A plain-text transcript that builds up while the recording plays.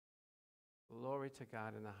Glory to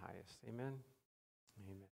God in the highest. Amen.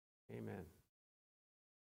 Amen. Amen.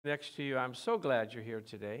 Next to you, I'm so glad you're here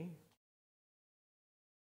today.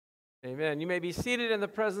 Amen. You may be seated in the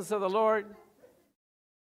presence of the Lord.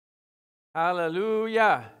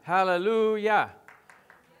 Hallelujah. Hallelujah.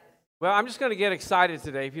 Well, I'm just going to get excited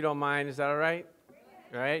today, if you don't mind. Is that all right?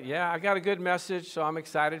 All right? Yeah, I got a good message, so I'm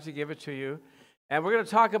excited to give it to you. And we're going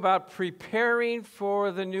to talk about preparing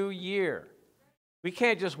for the new year. We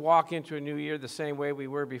can't just walk into a new year the same way we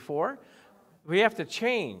were before. We have to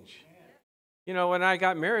change. You know, when I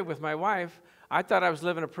got married with my wife, I thought I was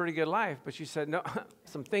living a pretty good life, but she said, no,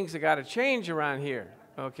 some things have got to change around here,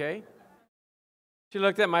 okay? She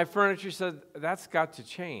looked at my furniture and said, that's got to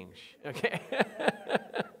change, okay?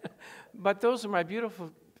 But those are my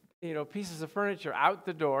beautiful, pieces of furniture out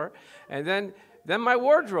the door. And then my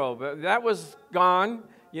wardrobe, that was gone,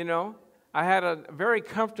 I had a very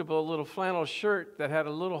comfortable little flannel shirt that had a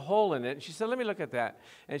little hole in it. And she said, let me look at that.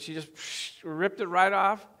 And she just ripped it right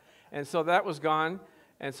off. And so that was gone.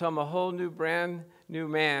 And so I'm a whole new, brand new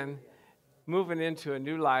man moving into a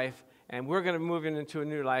new life. And we're going to move into a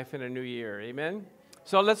new life in a new year. Amen?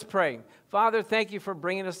 So let's pray. Father, thank you for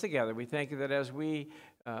bringing us together. We thank you that as we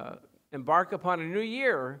embark upon a new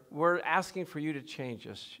year, we're asking for you to change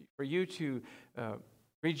us, for you to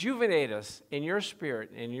rejuvenate us in your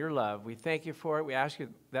spirit, in your love. We thank you for it. We ask you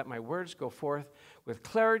that my words go forth with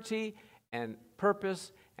clarity and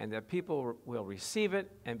purpose, and that people will receive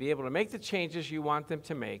it and be able to make the changes you want them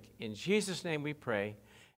to make. In Jesus' name we pray.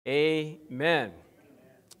 Amen.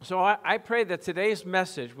 So I pray that today's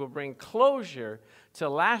message will bring closure to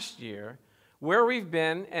last year, where we've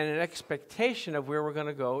been, and an expectation of where we're going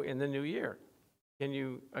to go in the new year. Can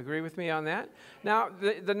you agree with me on that? Now,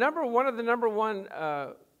 one of the number one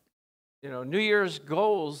New Year's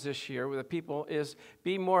goals this year with the people is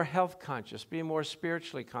be more health conscious, be more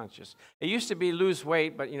spiritually conscious. It used to be lose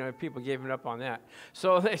weight, but people gave up on that.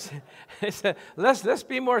 So they said let's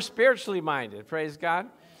be more spiritually minded. Praise God.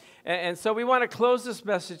 And so we want to close this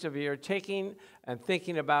message of year taking and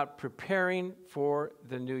thinking about preparing for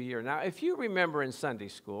the new year. Now, if you remember in Sunday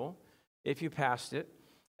school, if you passed it,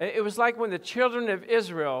 it was like when the children of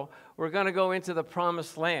Israel were going to go into the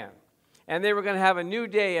promised land. And they were going to have a new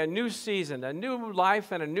day, a new season, a new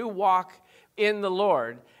life, and a new walk in the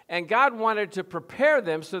Lord. And God wanted to prepare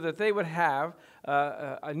them so that they would have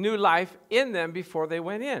a new life in them before they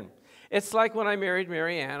went in. It's like when I married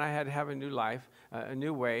Mary Ann, I had to have a new life, a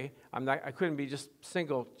new way. I couldn't be just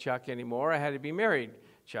single Chuck anymore. I had to be married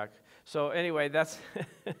Chuck. So anyway, that's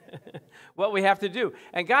what we have to do.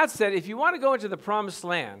 And God said, if you want to go into the promised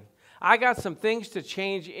land, I got some things to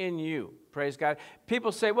change in you. Praise God.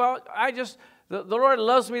 People say, well, the Lord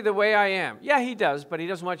loves me the way I am. Yeah, he does, but he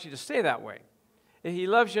doesn't want you to stay that way. He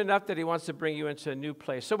loves you enough that he wants to bring you into a new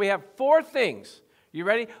place. So we have 4 things. You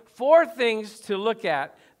ready? 4 things to look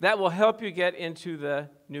at that will help you get into the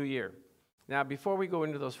new year. Now, before we go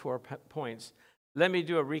into those 4 points, let me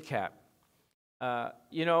do a recap.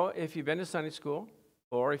 If you've been to Sunday school,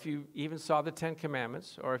 or if you even saw the 10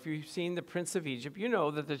 Commandments, or if you've seen the Prince of Egypt, you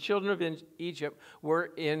know that the children of Egypt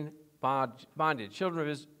were in bondage. Children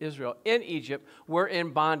of Israel in Egypt were in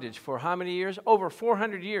bondage for how many years? Over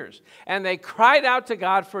 400 years. And they cried out to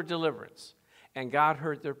God for deliverance. And God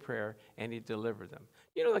heard their prayer, and he delivered them.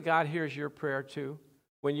 You know that God hears your prayer too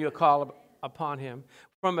when you call upon him.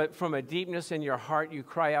 From a deepness in your heart, you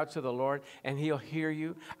cry out to the Lord, and he'll hear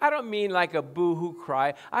you. I don't mean like a boo-hoo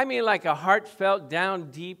cry. I mean like a heartfelt,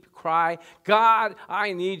 down deep cry. God,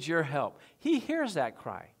 I need your help. He hears that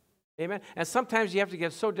cry. Amen? And sometimes you have to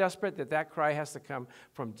get so desperate that cry has to come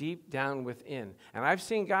from deep down within. And I've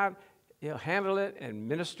seen God handle it and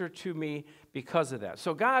minister to me because of that.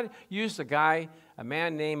 So God used a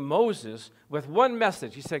man named Moses, with one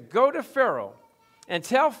message. He said, go to Pharaoh and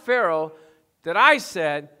tell Pharaoh that I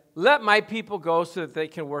said, let my people go so that they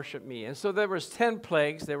can worship me. And so there was 10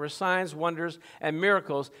 plagues. There were signs, wonders, and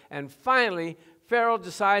miracles. And finally, Pharaoh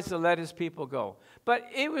decides to let his people go. But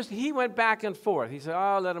he went back and forth. He said,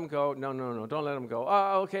 oh, let them go. No, don't let them go.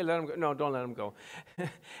 Oh, okay, let them go. No, don't let them go.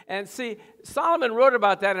 And see, Solomon wrote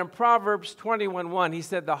about that in Proverbs 21:1. He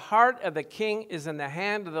said, the heart of the king is in the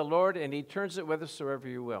hand of the Lord, and he turns it whithersoever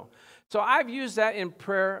you will. So I've used that in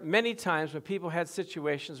prayer many times when people had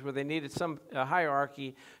situations where they needed some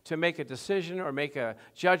hierarchy to make a decision or make a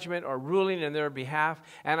judgment or ruling in their behalf.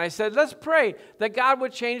 And I said, let's pray that God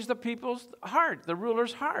would change the people's heart, the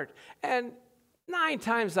ruler's heart. And 9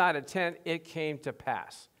 times out of 10, it came to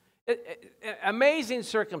pass. Amazing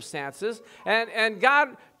circumstances, and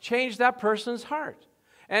God changed that person's heart.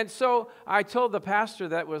 And so I told the pastor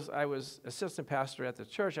I was assistant pastor at the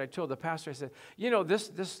church. I told the pastor, I said, you know,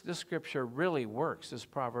 this scripture really works, this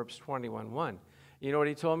Proverbs 21:1. You know what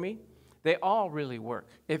he told me? They all really work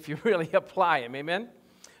if you really apply them, amen?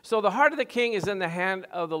 So the heart of the king is in the hand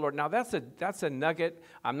of the Lord. Now that's a nugget.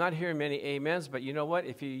 I'm not hearing many amens, but you know what?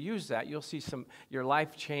 If you use that, you'll see your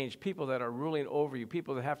life change. People that are ruling over you,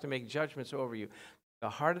 people that have to make judgments over you. The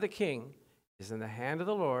heart of the king is in the hand of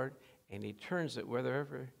the Lord, and he turns it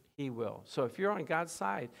wherever he will. So if you're on God's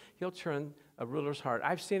side, he'll turn a ruler's heart.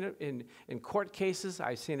 I've seen it in court cases.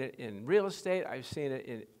 I've seen it in real estate. I've seen it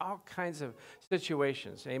in all kinds of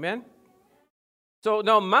situations. Amen? So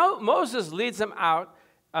now Moses leads them out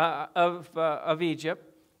of Egypt,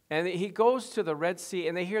 and he goes to the Red Sea,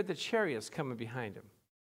 and they hear the chariots coming behind him.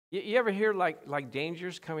 You ever hear like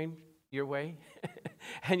dangers coming your way,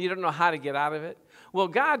 and you don't know how to get out of it? Well,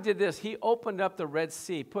 God did this. He opened up the Red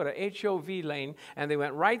Sea, put a HOV lane, and they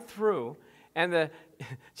went right through, and the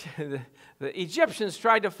Egyptians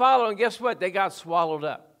tried to follow, and guess what? They got swallowed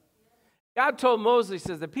up. God told Moses, he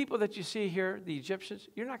says, the people that you see here, the Egyptians,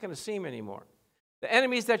 you're not going to see them anymore. The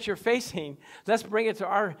enemies that you're facing, let's bring it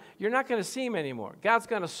to you're not going to see them anymore. God's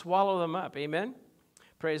going to swallow them up. Amen?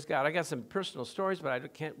 Praise God. I got some personal stories, but I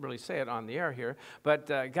can't really say it on the air here.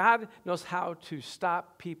 But God knows how to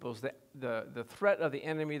stop people's, the threat of the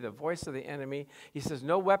enemy, the voice of the enemy. He says,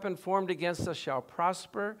 no weapon formed against us shall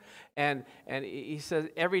prosper. And he says,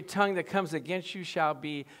 every tongue that comes against you shall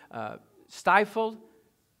be stifled.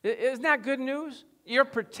 Isn't that good news? You're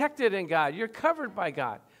protected in God. You're covered by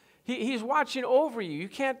God. He's watching over you. You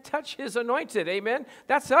can't touch his anointed. Amen?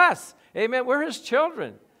 That's us. Amen? We're his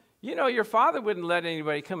children. You know, your father wouldn't let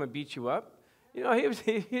anybody come and beat you up. You know,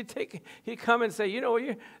 he'd come and say, you know,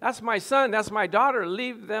 that's my son, that's my daughter.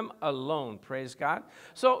 Leave them alone. Praise God.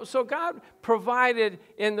 So God provided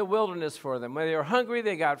in the wilderness for them. When they were hungry,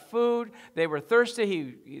 they got food. They were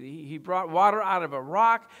thirsty. He brought water out of a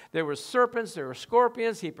rock. There were serpents. There were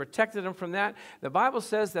scorpions. He protected them from that. The Bible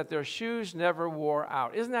says that their shoes never wore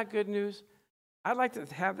out. Isn't that good news? I'd like to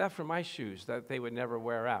have that for my shoes, that they would never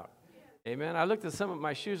wear out. Amen. I looked at some of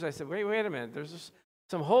my shoes. I said, wait a minute. There's just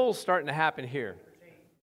some holes starting to happen here.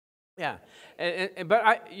 Yeah.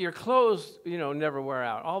 But your clothes, you know, never wear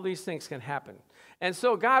out. All these things can happen. And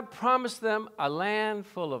so God promised them a land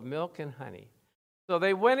full of milk and honey. So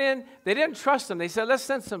they went in. They didn't trust them. They said, let's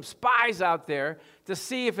send some spies out there to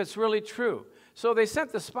see if it's really true. So they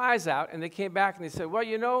sent the spies out, and they came back, and they said, well,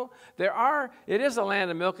 you know, it is a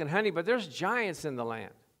land of milk and honey, but there's giants in the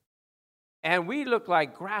land. And we look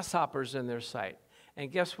like grasshoppers in their sight.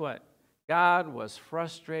 And guess what? God was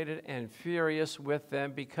frustrated and furious with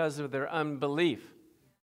them because of their unbelief.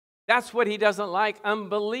 That's what he doesn't like,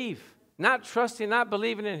 unbelief. Not trusting, not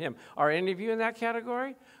believing in him. Are any of you in that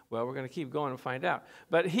category? Well, we're going to keep going and find out.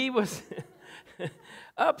 But he was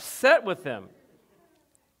upset with them.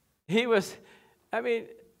 He was,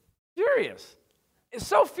 furious.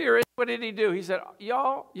 So furious, what did he do? He said,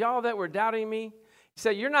 y'all that were doubting me, he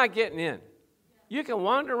said, you're not getting in. You can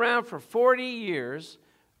wander around for 40 years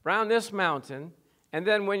around this mountain, and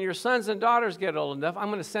then when your sons and daughters get old enough, I'm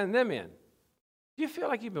going to send them in. Do you feel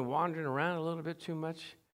like you've been wandering around a little bit too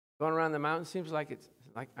much? Going around the mountain seems like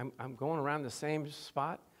I'm going around the same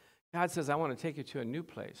spot. God says, I want to take you to a new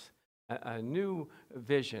place, a new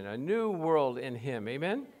vision, a new world in him.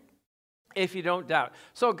 Amen? If you don't doubt.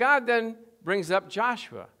 So God then brings up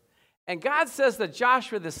Joshua. And God says to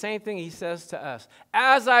Joshua the same thing he says to us.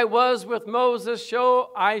 As I was with Moses, so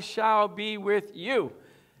I shall be with you.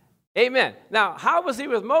 Amen. Now, how was he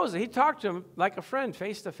with Moses? He talked to him like a friend,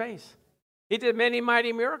 face to face. He did many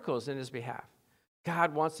mighty miracles in his behalf.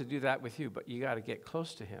 God wants to do that with you, but you got to get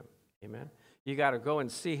close to him. Amen. You got to go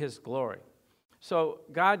and see his glory. So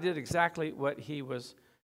God did exactly what he was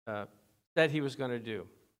said he was going to do.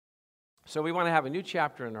 So we want to have a new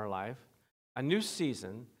chapter in our life, a new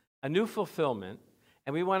season, a new fulfillment,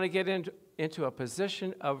 and we want to get into a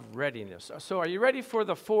position of readiness. So are you ready for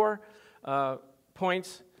the 4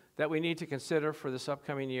 points that we need to consider for this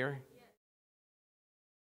upcoming year?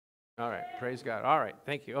 All right, praise God. All right,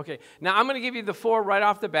 thank you. Okay, now I'm going to give you the 4 right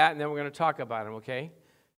off the bat, and then we're going to talk about them, okay?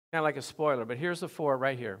 Kind of like a spoiler, but here's the 4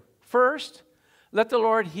 right here. First, let the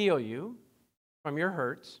Lord heal you from your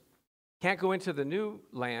hurts. Can't go into the new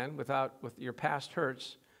land with your past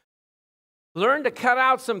hurts. Learn to cut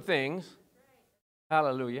out some things.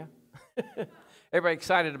 Hallelujah. Everybody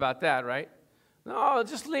excited about that, right? No,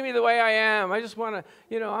 just leave me the way I am. I just want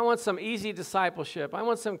to, I want some easy discipleship. I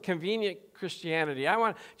want some convenient Christianity.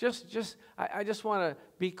 I just want to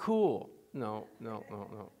be cool. No.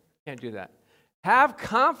 Can't do that. Have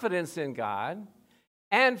confidence in God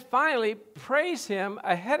And finally, praise Him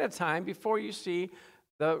ahead of time before you see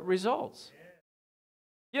the results.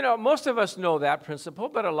 You know, most of us know that principle,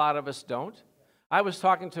 but a lot of us don't. I was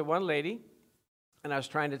talking to one lady, and I was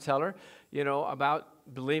trying to tell her, you know, about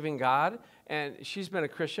believing God, and she's been a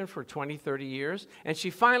Christian for 20, 30 years, and she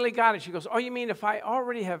finally got it. She goes, oh, you mean if I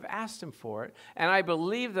already have asked Him for it, and I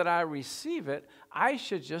believe that I receive it, I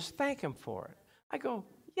should just thank Him for it? I go,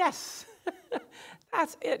 yes,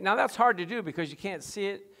 that's it. Now, that's hard to do because you can't see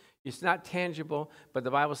it. It's not tangible, but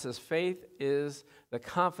the Bible says faith is the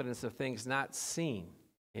confidence of things not seen.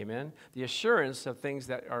 Amen? The assurance of things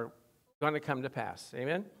that are going to come to pass.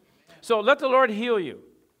 Amen? So let the Lord heal you.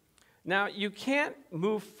 Now, you can't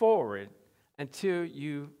move forward until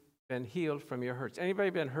you've been healed from your hurts. Anybody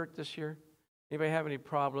been hurt this year? Anybody have any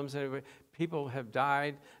problems? People have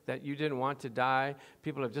died that you didn't want to die.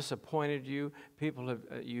 People have disappointed you. People have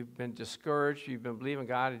you've been discouraged. You've been believing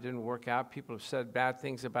God. It didn't work out. People have said bad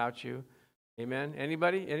things about you. Amen.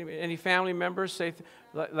 Anybody? Any family members say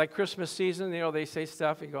like Christmas season? You know, they say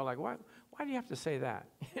stuff. You go like, what? Why do you have to say that?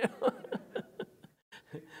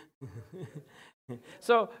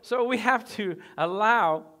 So we have to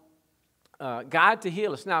allow God to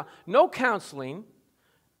heal us. Now, no counseling,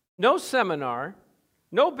 no seminar,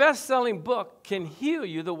 no best-selling book can heal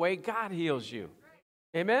you the way God heals you.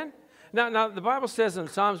 Amen? Now the Bible says in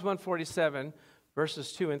Psalms 147,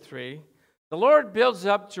 verses 2 and 3, the Lord builds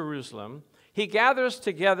up Jerusalem. He gathers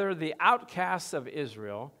together the outcasts of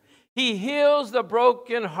Israel. He heals the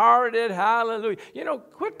brokenhearted. Hallelujah. You know,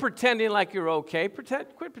 quit pretending like you're okay.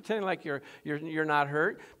 Quit pretending like you're not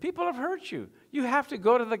hurt. People have hurt you. You have to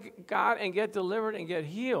go to God and get delivered and get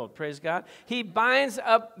healed. Praise God. He binds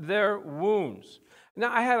up their wounds.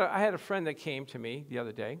 Now, I had a friend that came to me the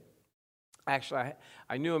other day. Actually,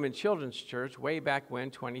 I knew him in children's church way back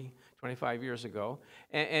when, 25 years ago.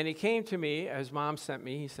 And he came to me, his mom sent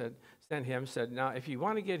him, now, if you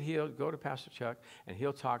want to get healed, go to Pastor Chuck, and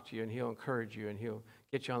he'll talk to you, and he'll encourage you, and he'll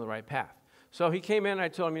get you on the right path. So he came in, and I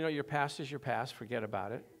told him, you know, your past is your past. Forget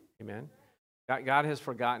about it. Amen. God has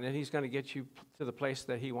forgotten it. He's going to get you to the place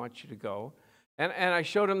that He wants you to go. And I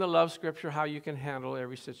showed him the love scripture, how you can handle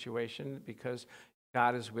every situation because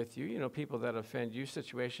God is with you. You know, people that offend you,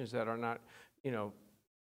 situations that are not, you know,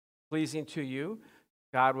 pleasing to you,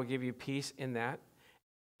 God will give you peace in that.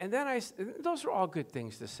 And then those are all good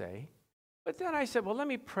things to say. But then I said, well, let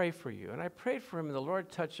me pray for you. And I prayed for him, and the Lord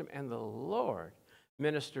touched him, and the Lord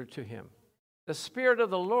ministered to him. The Spirit of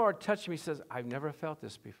the Lord touched me. He says, I've never felt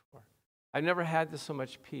this before. I've never had this so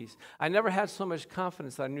much peace. I never had so much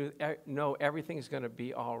confidence that I know everything's going to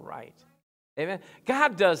be all right. Amen?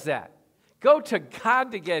 God does that. Go to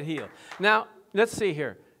God to get healed. Now, let's see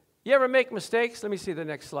here. You ever make mistakes? Let me see the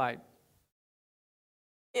next slide.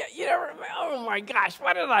 Yeah, you ever, oh my gosh,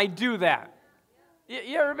 why did I do that?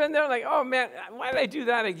 You ever been there like, oh man, why did I do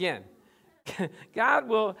that again? God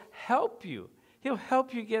will help you. He'll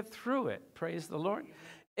help you get through it. Praise the Lord.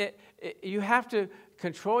 You have to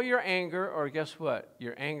control your anger, or guess what?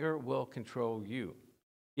 Your anger will control you.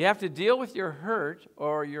 You have to deal with your hurt,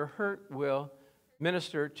 or your hurt will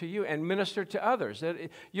minister to you and minister to others.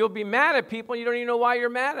 You'll be mad at people, and you don't even know why you're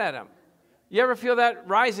mad at them. You ever feel that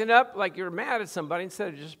rising up like you're mad at somebody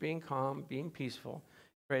instead of just being calm, being peaceful?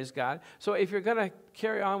 Praise God. So if you're going to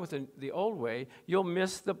carry on with the old way, you'll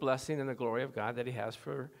miss the blessing and the glory of God that He has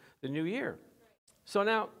for the new year. So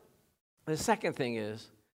now, the second thing is,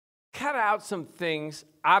 cut out some things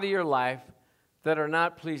out of your life that are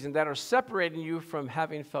not pleasing, that are separating you from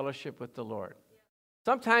having fellowship with the Lord.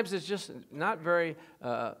 Sometimes it's just not very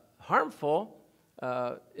harmful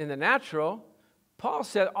in the natural. Paul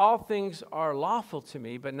said, all things are lawful to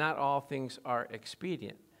me, but not all things are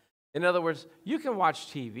expedient. In other words, you can watch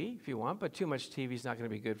TV if you want, but too much TV is not going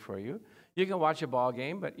to be good for you. You can watch a ball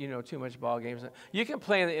game, but, you know, too much ball games. You can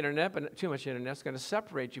play on the internet, but too much internet is going to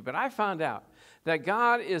separate you. But I found out that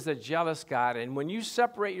God is a jealous God, and when you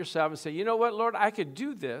separate yourself and say, you know what, Lord, I could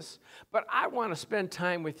do this, but I want to spend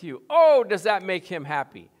time with you. Oh, does that make Him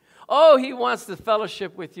happy? Oh, He wants the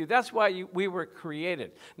fellowship with you. That's why we were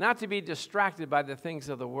created, not to be distracted by the things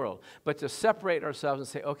of the world, but to separate ourselves and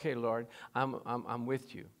say, okay, Lord, I'm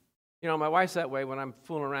with you. You know, my wife's that way when I'm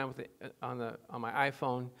fooling around with it on my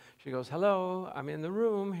iPhone. She goes, hello, I'm in the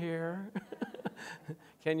room here.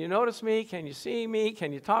 Can you notice me? Can you see me?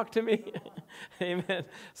 Can you talk to me? Amen.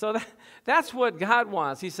 So that's what God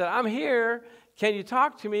wants. He said, I'm here. Can you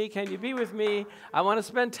talk to me? Can you be with me? I want to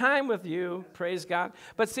spend time with you. Praise God.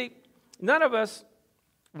 But see, none of us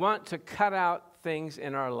want to cut out things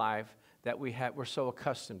in our life that we're so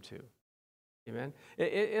accustomed to. Amen.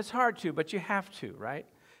 It's hard to, but you have to, right?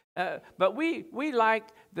 But we like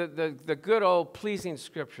the good old pleasing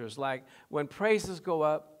scriptures, like when praises go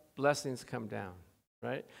up, blessings come down,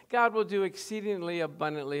 right? God will do exceedingly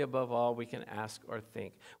abundantly above all we can ask or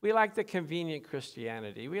think. We like the convenient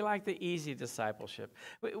Christianity. We like the easy discipleship.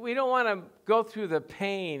 We don't want to go through the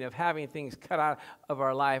pain of having things cut out of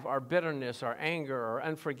our life, our bitterness, our anger, our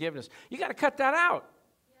unforgiveness. You got to cut that out.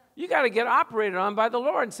 You got to get operated on by the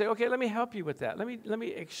Lord and say, okay, let me help you with that. Let me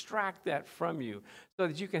extract that from you so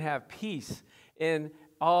that you can have peace in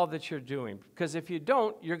all that you're doing. Because if you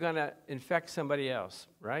don't, you're going to infect somebody else,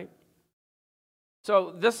 right?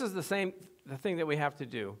 So this is the thing that we have to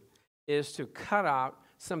do is to cut out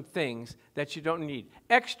some things that you don't need.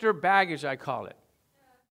 Extra baggage, I call it.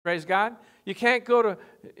 Praise God. You can't go to,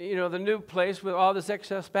 the new place with all this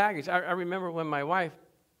excess baggage. I remember when my wife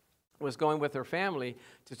was going with her family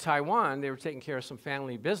to Taiwan. They were taking care of some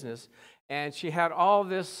family business, and she had all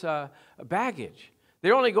this baggage.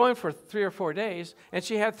 They're only going for 3 or 4 days, and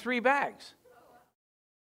she had 3 bags.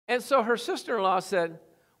 And so her sister-in-law said,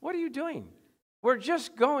 "What are you doing? We're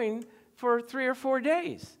just going for 3 or 4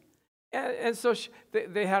 days." And so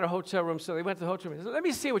they had a hotel room, so they went to the hotel room and said, "Let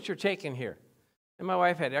me see what you're taking here." And my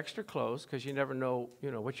wife had extra clothes, because you never know,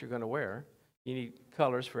 what you're going to wear. You need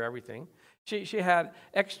colors for everything. She had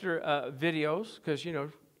extra videos, because,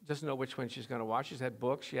 doesn't know which one she's going to watch. She had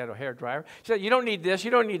books. She had a hair dryer. She said, "You don't need this.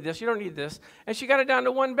 You don't need this. You don't need this." And she got it down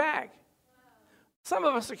to 1 bag. Some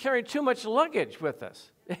of us are carrying too much luggage with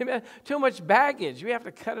us. Amen. Too much baggage. We have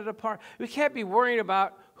to cut it apart. We can't be worrying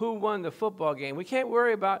about who won the football game. We can't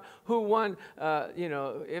worry about who won,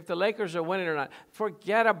 if the Lakers are winning or not.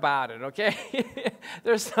 Forget about it, okay?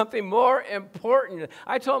 There's something more important.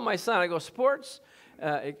 I told my son, I go, sports,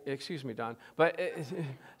 excuse me, Don, but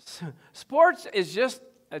sports is just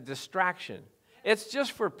a distraction. It's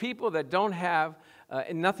just for people that don't have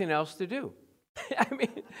nothing else to do. I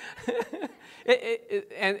mean,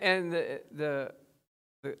 the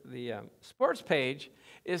sports page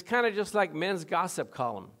is kind of just like men's gossip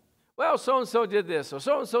column. Well, so-and-so did this, or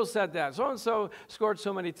so-and-so said that, so-and-so scored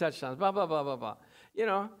so many touchdowns, blah, blah, blah, blah,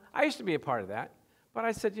 blah. I used to be a part of that, but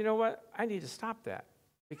I said, you know what? I need to stop that,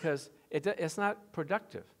 because it's not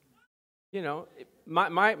productive.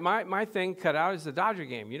 My thing cut out is the Dodger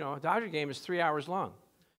game. A Dodger game is 3 hours long.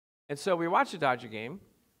 And so we watch the Dodger game,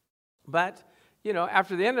 but,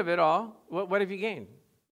 after the end of it all, what have you gained?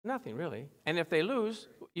 Nothing, really. And if they lose,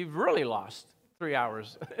 you've really lost 3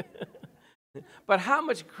 hours. But how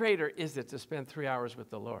much greater is it to spend 3 hours with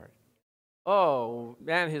the Lord? Oh,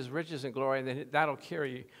 man, his riches and glory, and then that'll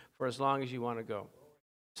carry you for as long as you want to go.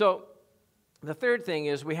 So the third thing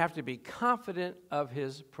is we have to be confident of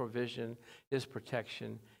his provision, his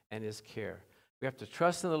protection, and his care. We have to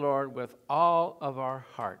trust in the Lord with all of our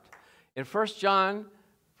heart. In 1 John,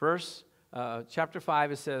 chapter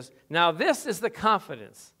 5, it says, "Now this is the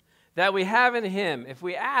confidence that we have in him. If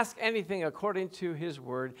we ask anything according to his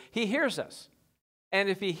word, he hears us. And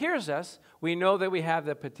if he hears us, we know that we have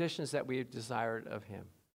the petitions that we have desired of him."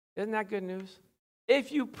 Isn't that good news?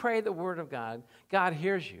 If you pray the word of God, God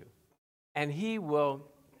hears you, and he will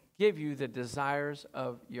give you the desires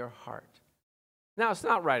of your heart. Now, it's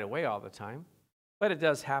not right away all the time, but it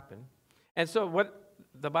does happen. And so what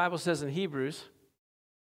the Bible says in Hebrews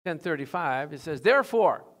 10:35, it says,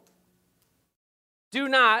 "Therefore, do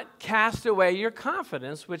not cast away your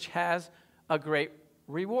confidence, which has a great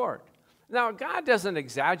reward." Now, God doesn't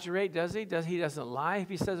exaggerate, does he? He doesn't lie. If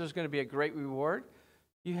he says there's going to be a great reward,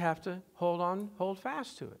 you have to hold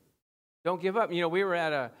fast to it. Don't give up. We were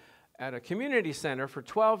at a community center for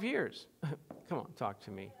 12 years. Come on, talk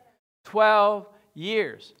to me. 12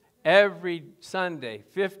 years. Every Sunday,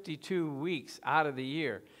 52 weeks out of the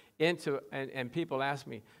year. And people ask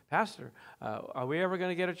me, "Pastor, are we ever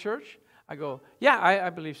going to get a church?" I go, "Yeah, I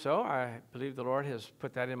believe so. I believe the Lord has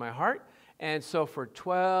put that in my heart." And so for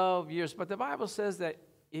 12 years, but the Bible says that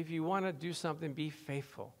if you want to do something, be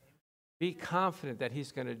faithful. Be confident that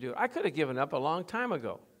he's going to do it. I could have given up a long time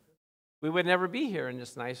ago. We would never be here in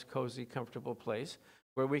this nice, cozy, comfortable place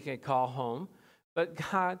where we can call home. But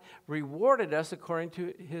God rewarded us according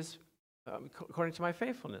to my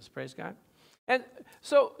faithfulness. Praise God. And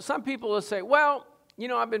so some people will say, "Well,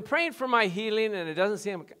 I've been praying for my healing, and it doesn't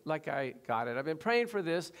seem like I got it. I've been praying for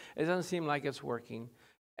this. It doesn't seem like it's working.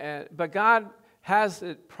 But God has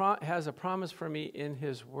a promise for me in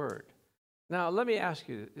his word." Now, let me ask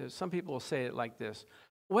you, some people will say it like this: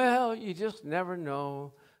 "Well, you just never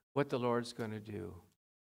know what the Lord's going to do.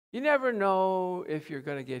 You never know if you're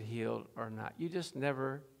going to get healed or not. You just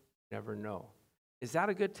never know." Is that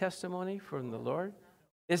a good testimony from the Lord?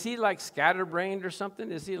 Is he like scatterbrained or something?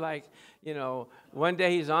 Is he like, one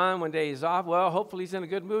day he's on, one day he's off? Well, hopefully he's in a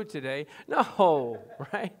good mood today. No,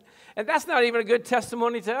 right? And that's not even a good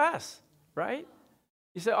testimony to us, right?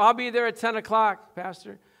 You say, I'll be there at 10 o'clock,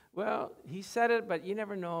 Pastor. Well, he said it, but you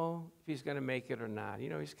never know if he's going to make it or not.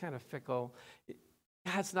 He's kind of fickle.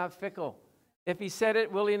 God's not fickle. If he said it,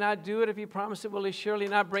 will he not do it? If he promised it, will he surely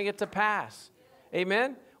not bring it to pass?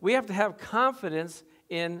 Amen? We have to have confidence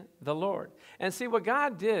in the Lord. And see what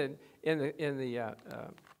God did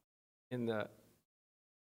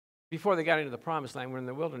before they got into the promised land, we're in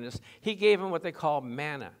the wilderness, he gave them what they call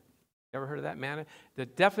manna. Ever heard of that, manna? The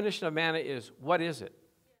definition of manna is, what is it?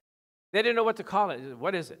 They didn't know what to call it.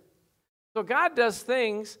 What is it? So God does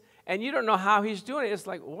things, and you don't know how he's doing it. It's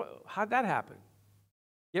like, how'd that happen?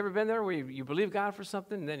 You ever been there where you believe God for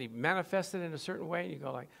something, and then he manifested it in a certain way, and you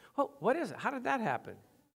go like, oh, what is it? How did that happen?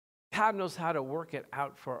 God knows how to work it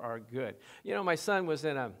out for our good. My son was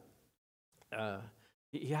in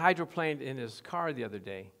he hydroplaned in his car the other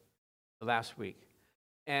day, last week.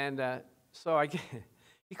 And so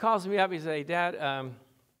he calls me up. He says, hey, Dad, I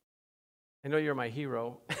know you're my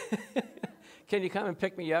hero. Can you come and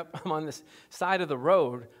pick me up? I'm on this side of the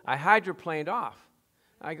road. I hydroplaned off.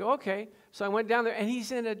 I go, okay. So I went down there, and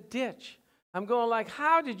he's in a ditch. I'm going like,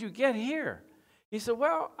 how did you get here? He said,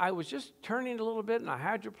 well, I was just turning a little bit, and I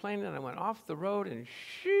hydroplaned, and I went off the road, and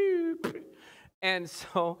shoot. And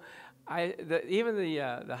so even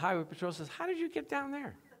the highway patrol says, how did you get down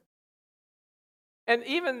there? And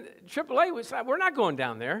even AAA was like, we're not going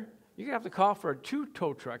down there. You're going to have to call for 2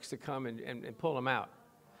 tow trucks to come and pull them out.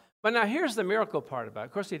 But now here's the miracle part about it.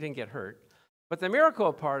 Of course, he didn't get hurt. But the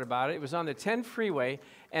miracle part about it was on the 10 freeway,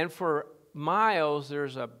 and for miles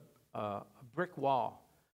there's a brick wall.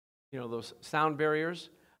 Those sound barriers,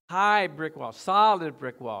 high brick wall, solid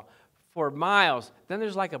brick wall for miles. Then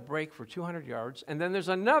there's like a break for 200 yards, and then there's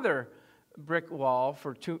another brick wall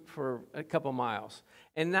for a couple miles.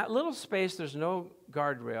 In that little space, there's no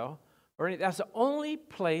guardrail or anything. That's the only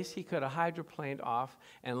place he could have hydroplaned off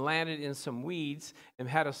and landed in some weeds and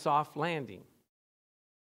had a soft landing.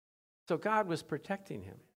 So God was protecting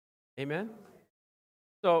him. Amen?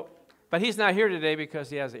 But he's not here today because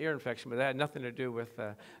he has an ear infection, but that had nothing to do with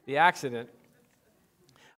the accident.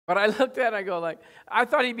 But I looked at it, I go like, I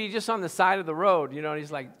thought he'd be just on the side of the road, and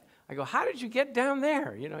he's like, I go, how did you get down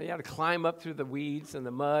there? You had to climb up through the weeds and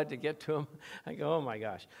the mud to get to him. I go, oh my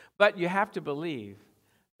gosh. But you have to believe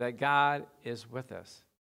that God is with us.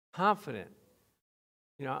 Confident.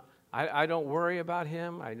 I don't worry about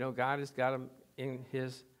him. I know God has got him in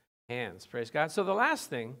his hands. Praise God. So the last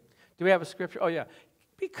thing, do we have a scripture? Oh yeah.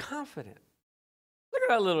 Be confident. Look at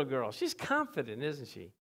that little girl. She's confident, isn't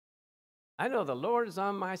she? I know the Lord is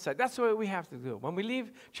on my side. That's what we have to do. When we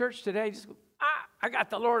leave church today, just go, I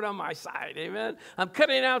got the Lord on my side. Amen. I'm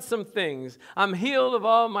cutting out some things. I'm healed of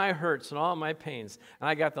all my hurts and all my pains. And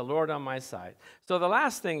I got the Lord on my side. So the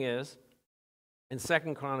last thing is, in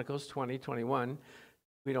 2 Chronicles 20:21,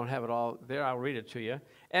 we don't have it all there. I'll read it to you.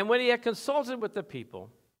 And when he had consulted with the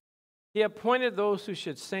people, he appointed those who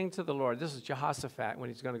should sing to the Lord. This is Jehoshaphat when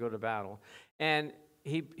he's going to go to battle. And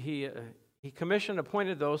he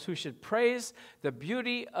appointed those who should praise the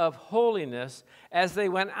beauty of holiness as they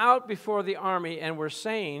went out before the army and were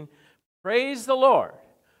saying, praise the Lord,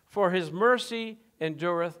 for his mercy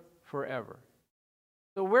endureth forever.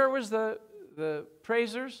 So where was the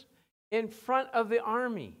praisers? In front of the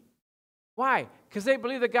army. Why? Because they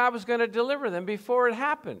believed that God was going to deliver them before it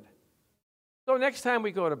happened. So next time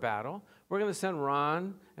we go to battle, we're going to send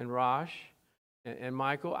Ron and Rosh and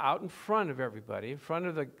Michael out in front of everybody, in front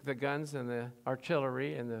of the guns and the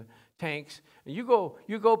artillery and the tanks. And you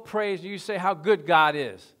go praise, and you say how good God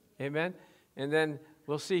is. Amen? And then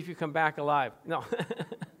we'll see if you come back alive. No.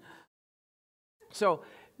 So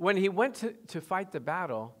when he went to fight the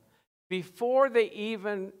battle, before they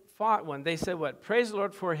even fought one, they said what? Praise the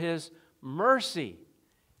Lord for his mercy.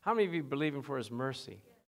 How many of you believe him for his mercy?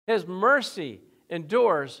 His mercy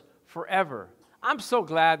endures forever. I'm so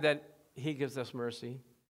glad that he gives us mercy.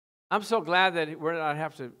 I'm so glad that we don't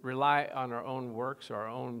have to rely on our own works or our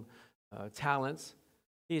own talents.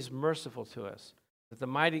 He's merciful to us. That the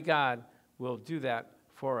mighty God will do that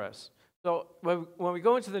for us. So when we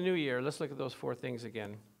go into the new year, let's look at those 4 things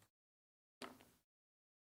again.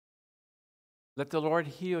 Let the Lord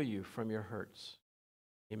heal you from your hurts.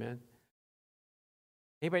 Amen.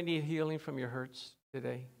 Anybody need healing from your hurts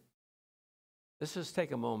today? Let's just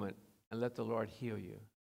take a moment and let the Lord heal you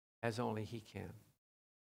as only he can.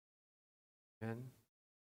 Amen.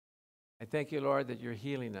 I thank you, Lord, that you're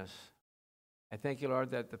healing us. I thank you,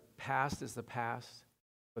 Lord, that the past is the past.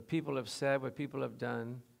 What people have said, what people have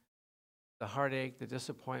done, the heartache, the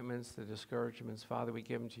disappointments, the discouragements, Father, we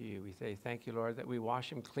give them to you. We say, thank you, Lord, that we wash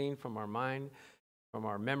them clean from our mind, from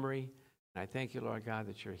our memory. And I thank you, Lord God,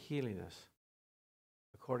 that you're healing us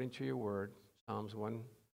according to your word, Psalms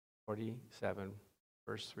 147,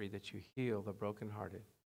 verse 3, that you heal the brokenhearted.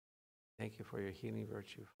 Thank you for your healing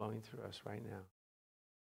virtue flowing through us right now.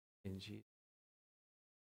 In Jesus.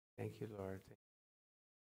 Thank you, Lord.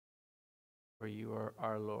 For you are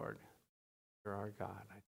our Lord. You're our God.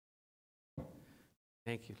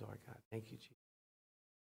 Thank you, Lord God. Thank you, Jesus.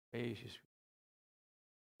 Praise you.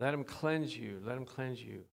 Let him cleanse you. Let him cleanse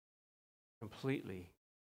you completely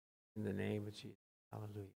in the name of Jesus.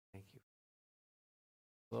 Hallelujah. Thank you.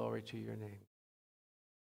 Glory to your name.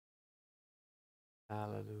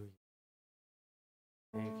 Hallelujah.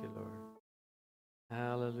 Thank you, Lord.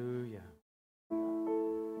 Hallelujah.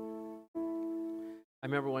 I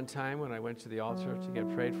remember one time when I went to the altar to get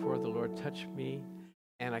prayed for, the Lord touched me,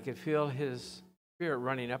 and I could feel his spirit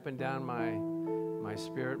running up and down my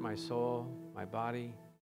spirit, my soul, my body,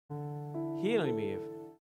 healing me of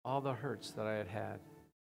all the hurts that I had had.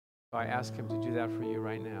 So I ask him to do that for you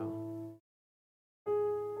right now.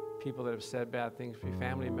 People that have said bad things for your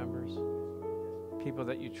family members, people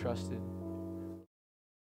that you trusted.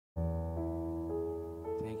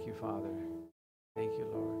 Thank you, Father. Thank you,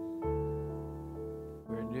 Lord.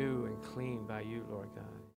 We're new and clean by you, Lord God,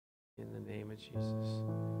 in the name of Jesus.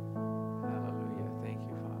 Hallelujah. Thank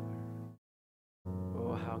you, Father.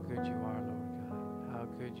 Oh, how good you are, Lord God. How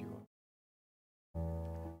good you are.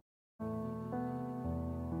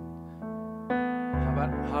 How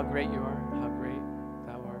about how great you are?